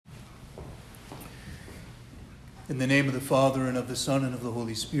In the name of the Father, and of the Son, and of the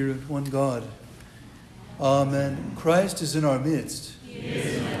Holy Spirit, one God. Amen. Christ is in our midst. He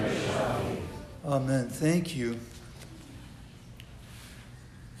is in our midst. Amen. Thank you.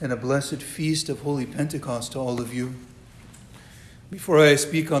 And a blessed feast of Holy Pentecost to all of you. Before I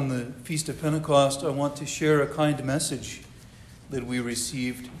speak on the Feast of Pentecost, I want to share a kind message that we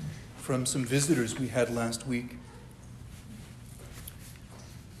received from some visitors we had last week.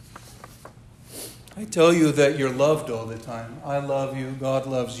 I tell you that you're loved all the time. I love you. God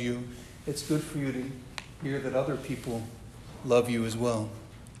loves you. It's good for you to hear that other people love you as well.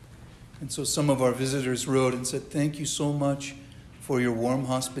 And so some of our visitors wrote and said, "Thank you so much for your warm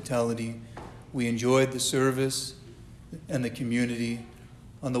hospitality. We enjoyed the service and the community.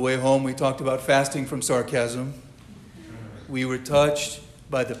 On the way home, we talked about fasting from sarcasm. We were touched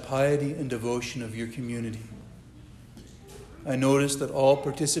by the piety and devotion of your community. I noticed that all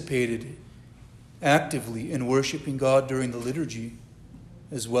participated actively in worshiping God during the liturgy,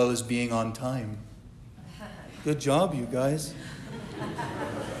 as well as being on time." Good job, you guys.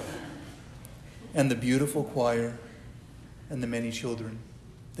 And the beautiful choir and the many children.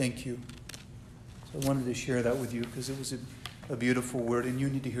 Thank you. So I wanted to share that with you because it was a beautiful word, and you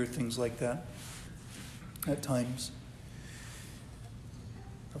need to hear things like that at times.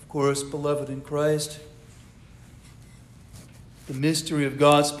 Of course, beloved in Christ, the mystery of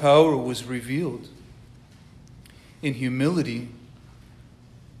God's power was revealed in humility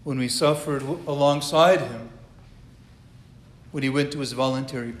when we suffered alongside him, when he went to his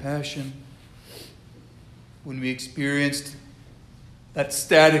voluntary passion, when we experienced that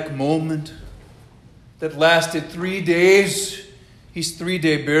static moment that lasted 3 days, his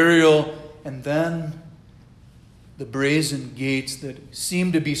 3-day burial, and then the brazen gates that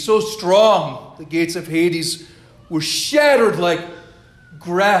seemed to be so strong, the gates of Hades, were shattered like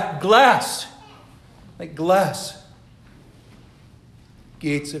glass. Like glass.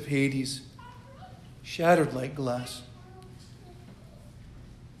 Gates of Hades shattered like glass.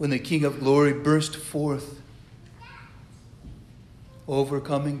 When the King of Glory burst forth,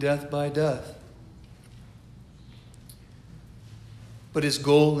 overcoming death by death. But his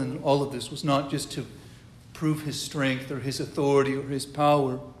goal in all of this was not just to prove his strength or his authority or his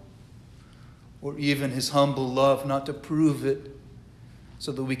power, or even his humble love, not to prove it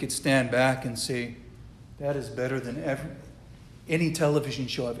so that we could stand back and say, that is better than any television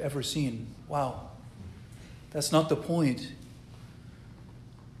show I've ever seen. Wow. That's not the point.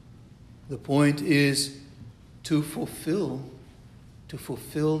 The point is to fulfill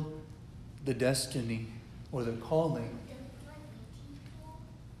the destiny or the calling.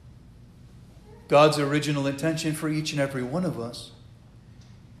 God's original intention for each and every one of us,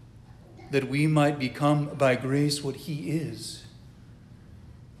 that we might become by grace what he is.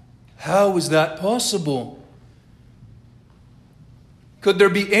 How is that possible? Could there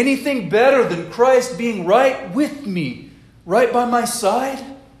be anything better than Christ being right with me, right by my side?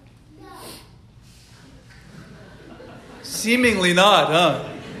 Seemingly not, huh?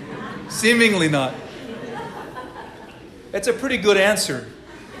 Seemingly not. It's a pretty good answer,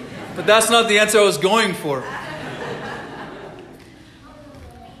 but that's not the answer I was going for.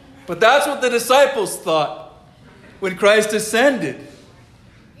 But that's what the disciples thought when Christ ascended.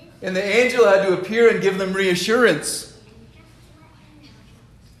 And the angel had to appear and give them reassurance.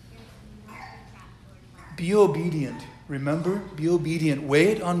 Be obedient. Remember? Be obedient.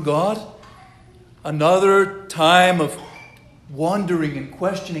 Wait on God. Another time of wondering and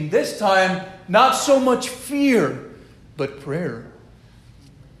questioning. This time, not so much fear, but prayer.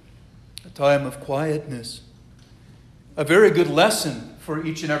 A time of quietness. A very good lesson for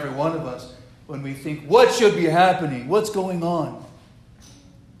each and every one of us when we think, what should be happening? What's going on?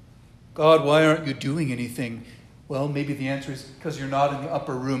 God, why aren't you doing anything? Well, maybe the answer is because you're not in the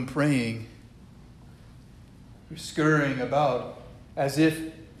upper room praying. You're scurrying about as if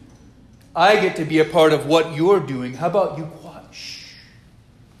I get to be a part of what you're doing. How about you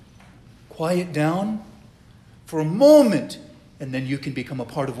quiet down for a moment, and then you can become a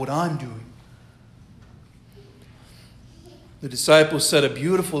part of what I'm doing. The disciples set a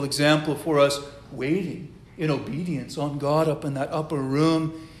beautiful example for us, waiting in obedience on God up in that upper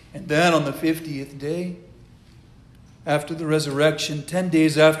room. And then on the 50th day, after the resurrection, 10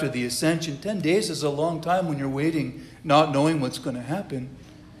 days after the ascension. 10 days is a long time when you're waiting, not knowing what's going to happen.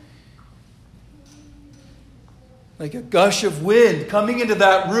 Like a gush of wind coming into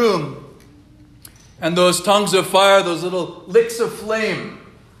that room. And those tongues of fire, those little licks of flame,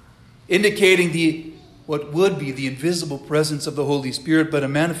 indicating what would be the invisible presence of the Holy Spirit, but a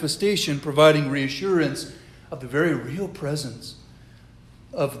manifestation providing reassurance of the very real presence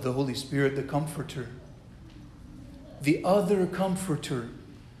of the Holy Spirit, the Comforter. the other Comforter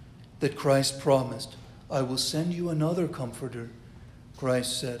that Christ promised. I will send you another Comforter,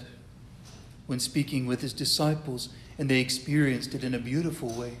 Christ said, when speaking with his disciples, and they experienced it in a beautiful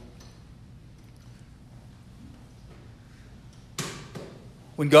way.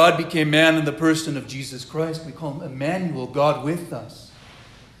 When God became man in the person of Jesus Christ, we call him Emmanuel, God with us.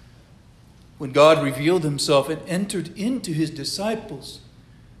 When God revealed himself and entered into his disciples,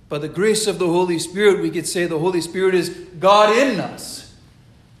 by the grace of the Holy Spirit, we could say the Holy Spirit is God in us.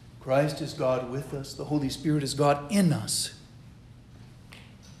 Christ is God with us. The Holy Spirit is God in us.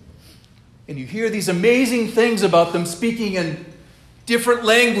 And you hear these amazing things about them speaking in different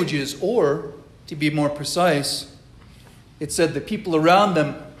languages, or, to be more precise, it said the people around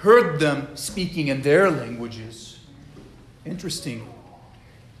them heard them speaking in their languages. Interesting.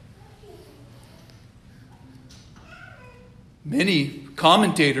 Many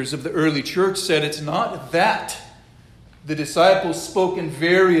commentators of the early church said it's not that the disciples spoke in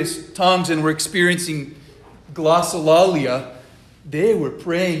various tongues and were experiencing glossolalia. They were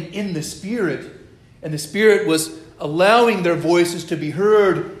praying in the Spirit, and the Spirit was allowing their voices to be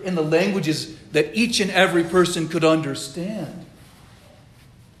heard in the languages that each and every person could understand.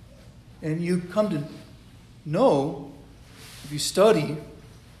 And you come to know, if you study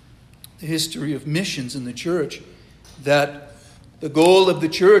the history of missions in the church, that the goal of the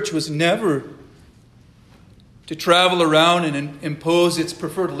church was never to travel around and impose its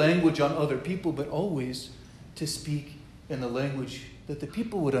preferred language on other people, but always to speak in the language that the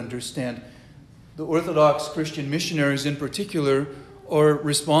people would understand. The Orthodox Christian missionaries in particular are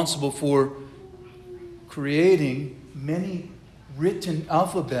responsible for creating many written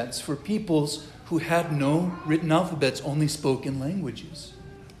alphabets for peoples who had no written alphabets, only spoken languages.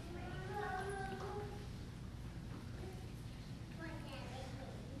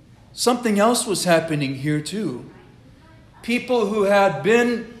 Something else was happening here too. People who had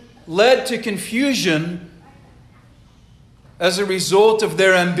been led to confusion as a result of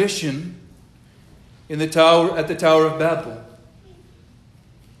their ambition at the Tower of Babel,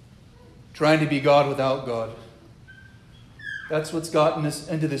 trying to be God without God. That's what's gotten us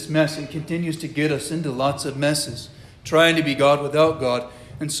into this mess and continues to get us into lots of messes, trying to be God without God.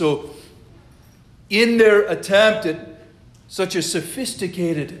 And so, in their attempt at such a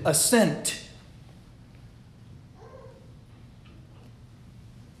sophisticated ascent,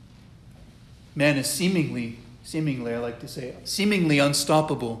 man is seemingly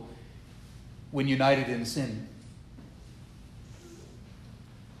unstoppable when united in sin.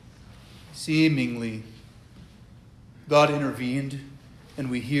 Seemingly, God intervened, and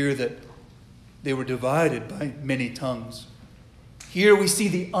we hear that they were divided by many tongues. Here we see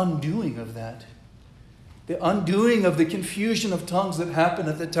the undoing of that. The undoing of the confusion of tongues that happened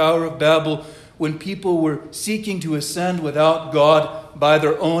at the Tower of Babel when people were seeking to ascend without God by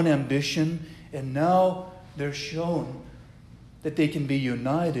their own ambition. And now they're shown that they can be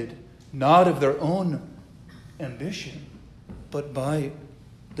united, not of their own ambition, but by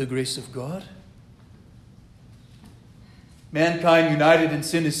the grace of God. Mankind united in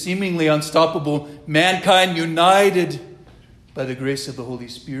sin is seemingly unstoppable. Mankind united by the grace of the Holy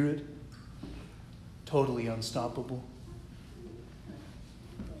Spirit, totally unstoppable.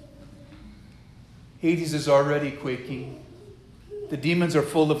 Hades is already quaking. The demons are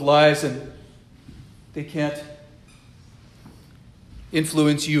full of lies, and they can't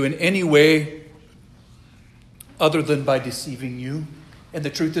influence you in any way other than by deceiving you. And the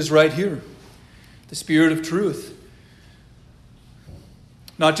truth is right here. The Spirit of truth.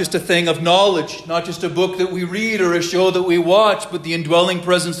 Not just a thing of knowledge, not just a book that we read or a show that we watch, but the indwelling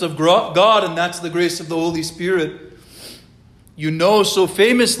presence of God, and that's the grace of the Holy Spirit. You know so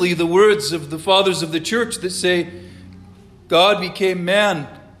famously the words of the fathers of the church that say, God became man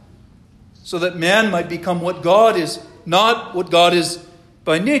so that man might become what God is, not what God is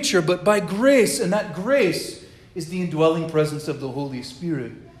by nature, but by grace. And that grace is the indwelling presence of the Holy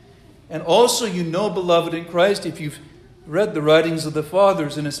Spirit. And also, you know, beloved in Christ, if you've read the writings of the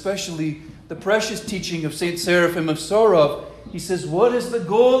fathers, and especially the precious teaching of St. Seraphim of Sarov, he says, what is the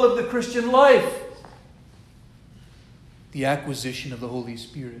goal of the Christian life? The acquisition of the Holy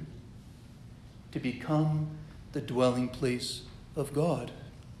Spirit, to become the dwelling place of God.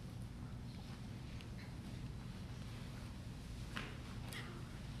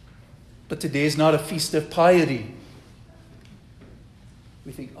 But today is not a feast of piety.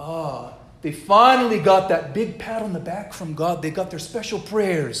 We think, they finally got that big pat on the back from God. They got their special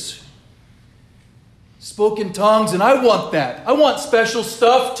prayers. Spoken tongues, and I want that. I want special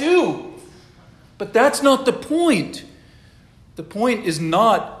stuff too. But that's not the point. The point is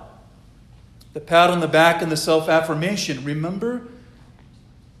not The pat on the back and the self-affirmation. Remember,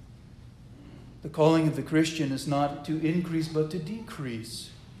 the calling of the Christian is not to increase but to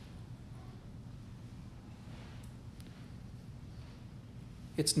decrease.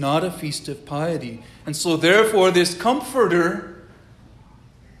 It's not a feast of piety. And so therefore this comforter,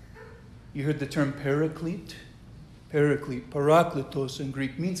 you heard the term paraclete? Paraclete, parakletos in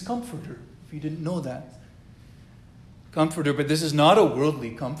Greek, means comforter, if you didn't know that. Comforter, but this is not a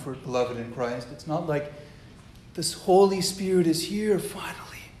worldly comfort, beloved in Christ. It's not like this Holy Spirit is here,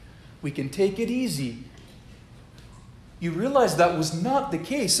 finally. We can take it easy. You realize that was not the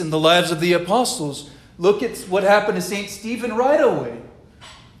case in the lives of the apostles. Look at what happened to St. Stephen right away.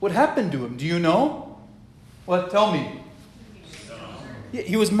 What happened to him? Do you know? What? Tell me.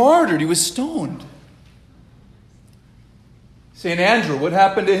 He was martyred. He was stoned. St. Andrew, what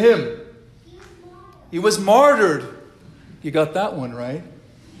happened to him? He was martyred. You got that one right.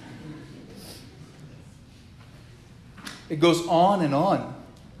 It goes on and on.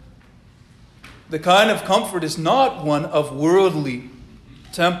 The kind of comfort is not one of worldly,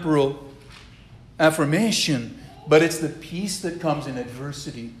 temporal affirmation, but it's the peace that comes in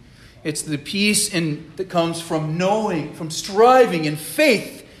adversity. It's the peace that comes from knowing, from striving in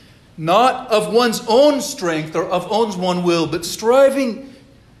faith, not of one's own strength or of one's own will, but striving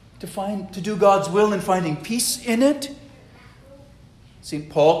to do God's will and finding peace in it. St.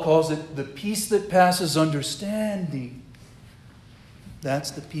 Paul calls it the peace that passes understanding.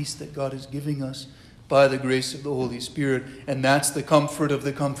 That's the peace that God is giving us by the grace of the Holy Spirit, and that's the comfort of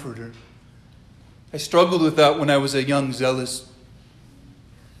the Comforter. I struggled with that when I was a young, zealous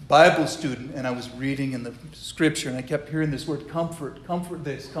Bible student, and I was reading in the Scripture, and I kept hearing this word comfort, comfort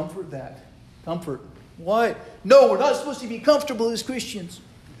this, comfort that, comfort. Why? No, we're not supposed to be comfortable as Christians.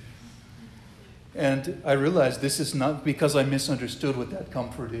 And I realized this is not because I misunderstood what that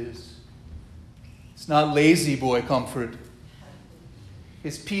comfort is. It's not lazy boy comfort.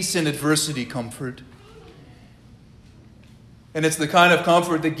 It's peace in adversity comfort. And it's the kind of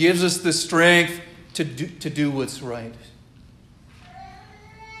comfort that gives us the strength to do what's right.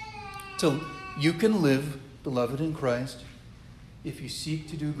 You can live, beloved in Christ, if you seek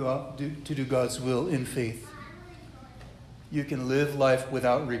to do God's will in faith. You can live life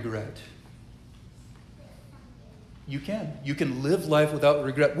without regret. You can. You can live life without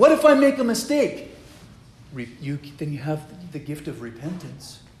regret. What if I make a mistake? Then you have the gift of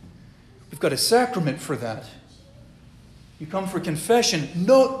repentance. We've got a sacrament for that. You come for confession.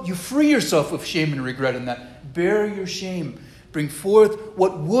 No, you free yourself of shame and regret in that. Bear your shame. Bring forth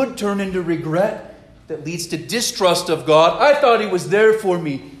what would turn into regret that leads to distrust of God. I thought He was there for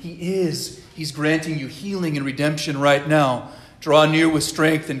me. He is. He's granting you healing and redemption right now. Draw near with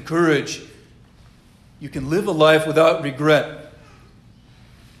strength and courage. You can live a life without regret.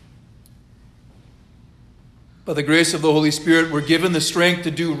 By the grace of the Holy Spirit, we're given the strength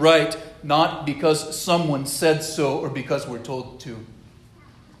to do right, not because someone said so or because we're told to.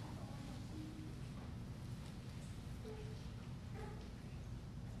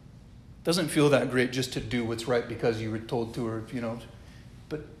 Doesn't feel that great just to do what's right because you were told to, or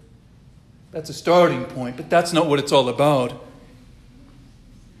but that's a starting point, but that's not what it's all about.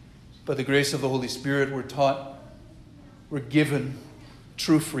 By the grace of the Holy Spirit, we're given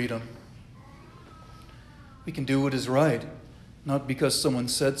true freedom. We can do what is right, not because someone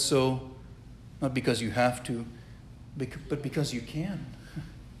said so, not because you have to, but because you can.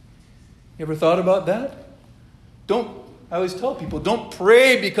 You ever thought about that? I always tell people, don't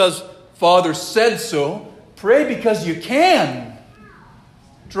pray because Father said so. Pray because you can.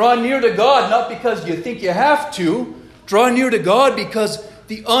 Draw near to God, not because you think you have to. Draw near to God because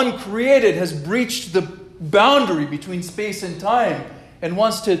the uncreated has breached the boundary between space and time and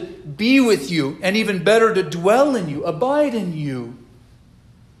wants to be with you, and even better, to dwell in you, abide in you.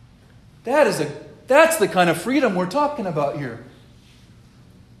 That's the kind of freedom we're talking about here.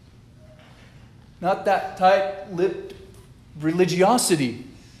 Not that tight-lipped religiosity.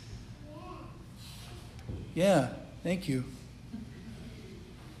 Yeah, thank you.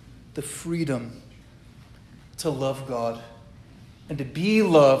 The freedom to love God and to be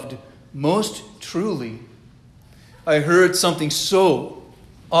loved most truly. I heard something so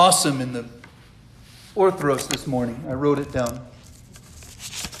awesome in the Orthros this morning. I wrote it down.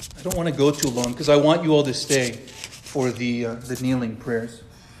 I don't want to go too long because I want you all to stay for the kneeling prayers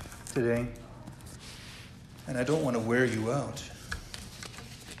today. And I don't want to wear you out.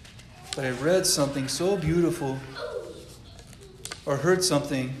 But I read something so beautiful, or heard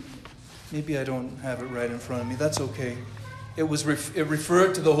something. Maybe I don't have it right in front of me. That's okay. It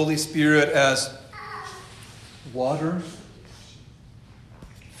referred to the Holy Spirit as water,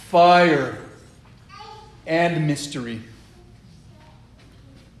 fire, and mystery.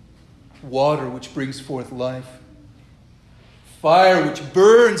 Water which brings forth life. Fire which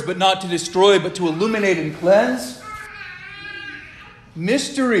burns but not to destroy but to illuminate and cleanse.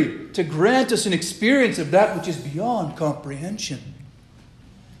 Mystery to grant us an experience of that which is beyond comprehension.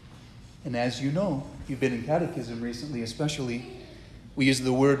 And as you know, you've been in catechism recently especially, we use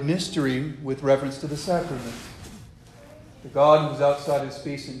the word mystery with reference to the sacrament. The God who's outside of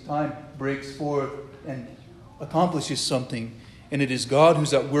space and time breaks forth and accomplishes something. And it is God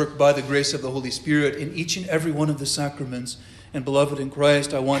who's at work by the grace of the Holy Spirit in each and every one of the sacraments. And beloved in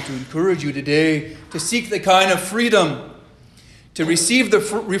Christ, I want to encourage you today to seek the kind of freedom, to receive the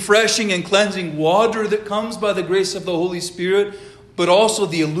refreshing and cleansing water that comes by the grace of the Holy Spirit, but also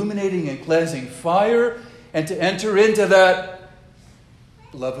the illuminating and cleansing fire, and to enter into that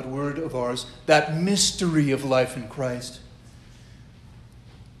beloved word of ours, that mystery of life in Christ.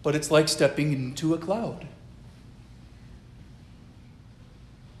 But it's like stepping into a cloud.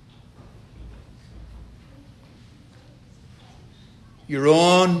 Your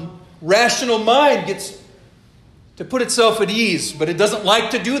own rational mind gets to put itself at ease, but it doesn't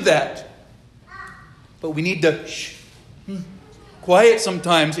like to do that. But we need to quiet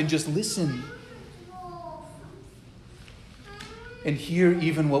sometimes and just listen. And hear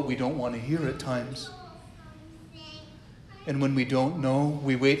even what we don't want to hear at times. And when we don't know,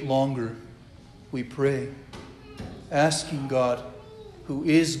 we wait longer. We pray, asking God, who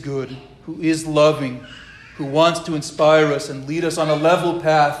is good, who is loving, who wants to inspire us and lead us on a level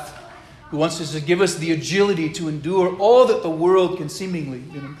path, who wants to give us the agility to endure all that the world can seemingly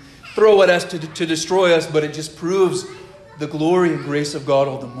throw at us to destroy us, but it just proves the glory and grace of God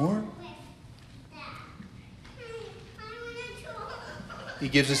all the more. He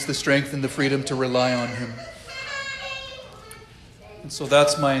gives us the strength and the freedom to rely on Him. And so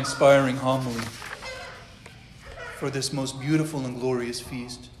that's my inspiring homily for this most beautiful and glorious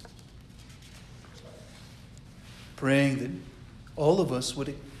feast. Praying that all of us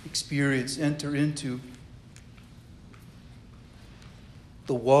would experience, enter into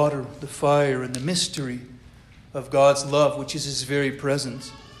the water, the fire, and the mystery of God's love, which is His very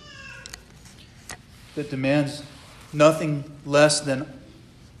presence, that demands nothing less than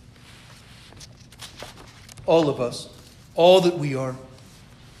all of us, all that we are.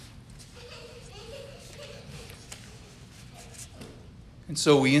 And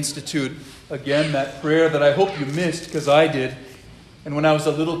so we institute again that prayer that I hope you missed, because I did. And when I was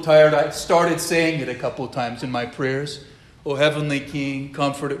a little tired, I started saying it a couple of times in my prayers. O Heavenly King,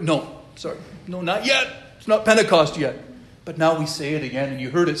 comfort. No, not yet. It's not Pentecost yet. But now we say it again, and you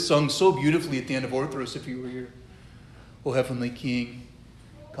heard it sung so beautifully at the end of Orthros if you were here. O Heavenly King,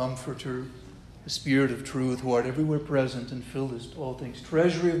 Comforter, the Spirit of truth, who art everywhere present and fillest all things,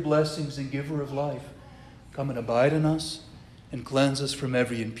 treasury of blessings and giver of life, come and abide in us and cleanse us from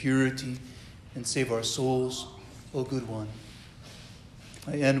every impurity and save our souls, O good one.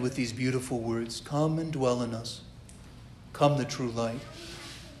 I end with these beautiful words. Come and dwell in us. Come the true light.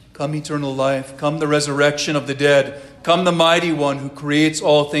 Come eternal life. Come the resurrection of the dead. Come the mighty one who creates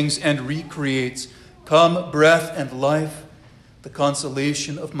all things and recreates. Come breath and life, the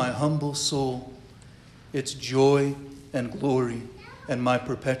consolation of my humble soul, its joy and glory and my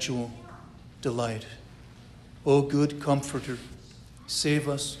perpetual delight. O good Comforter, save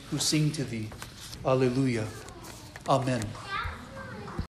us who sing to Thee. Alleluia. Amen.